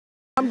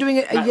I'm doing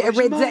a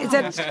red. Is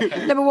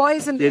that no? But why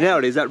isn't? Yeah, now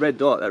it is that red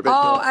dot. That red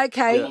dot. Oh,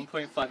 okay. Yeah.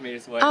 1.5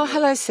 meters away. Oh,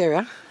 hello,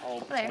 Sarah.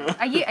 Hello.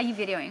 Are you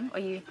videoing or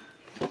you?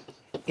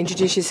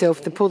 Introduce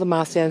yourself, then pull the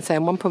mask down and say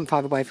I'm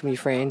 1.5 away from your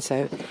friend,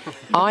 so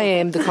I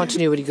am the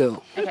continuity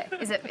girl. Okay.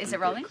 Is it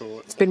rolling?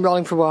 It's been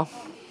rolling for a while.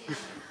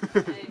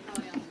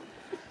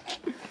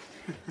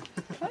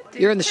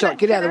 You're in the shot.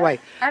 Get out of the way.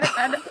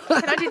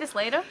 Can I do this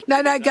later?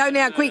 No, go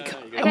now, quick.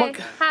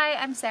 Okay. Hi,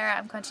 I'm Sarah.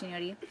 I'm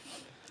continuity.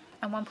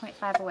 I'm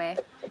 1.5 away.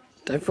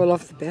 Don't fall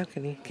off the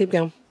balcony. Keep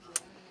going.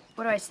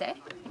 What do I say?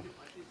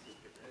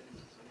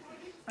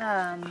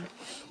 Why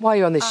are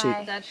you on this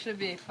sheet? That should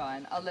be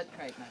fine. I'll let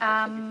Craig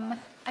know.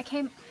 I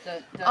came.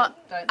 Don't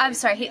I'm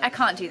sorry. I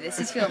can't do this.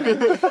 He's filming.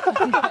 She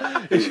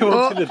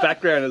wants in the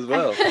background as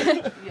well.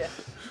 Yeah.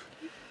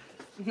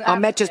 Oh,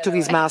 Matt just took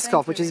his mask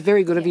off, which is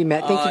very good of you,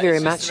 Matt. Thank you very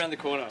much. Just around the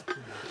corner.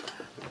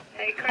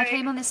 I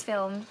came on this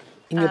film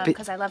In your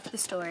because I loved the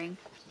story.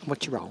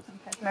 What's your role?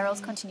 My role's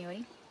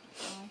continuity.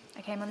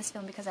 I came on this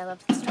film because I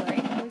loved the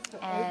story,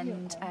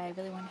 and I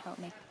really want to help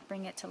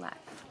bring it to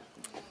life.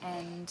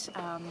 And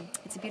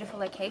it's a beautiful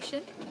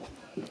location,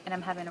 and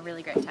I'm having a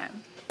really great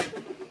time.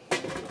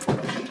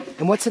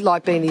 And what's it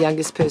like being the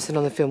youngest person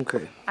on the film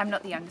crew? I'm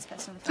not the youngest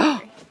person on the film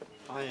crew.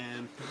 I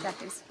am.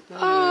 Jack is.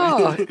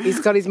 Oh, he's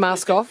got his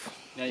mask off.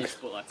 Now your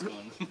spotlight's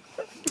gone.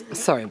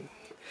 Sorry.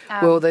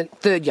 Well, the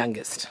third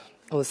youngest,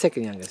 or the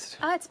second youngest.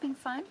 It's been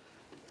fun.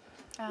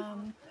 Yeah,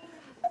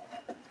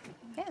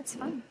 it's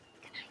fun.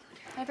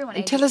 Everyone.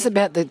 And tell us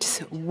about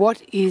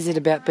what is it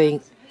about being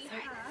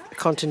a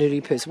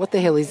continuity person? What the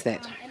hell is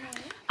that?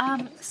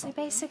 So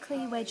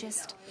basically we're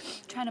just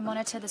trying to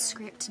monitor the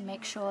script and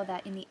make sure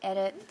that in the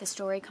edit the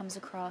story comes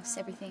across,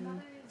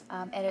 everything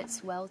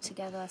edits well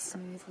together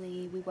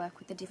smoothly. We work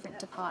with the different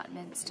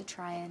departments to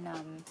try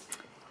and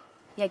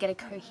get a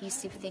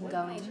cohesive thing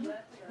going.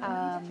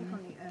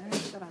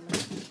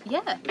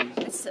 Yeah,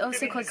 it's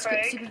also called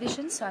script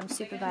supervision, so I'm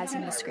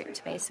supervising the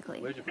script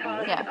basically.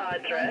 Yeah.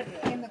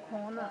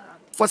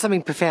 What's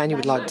something profound you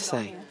would like to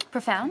say?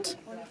 Profound?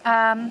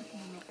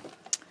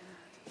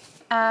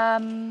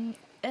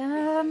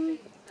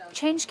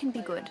 Change can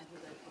be good.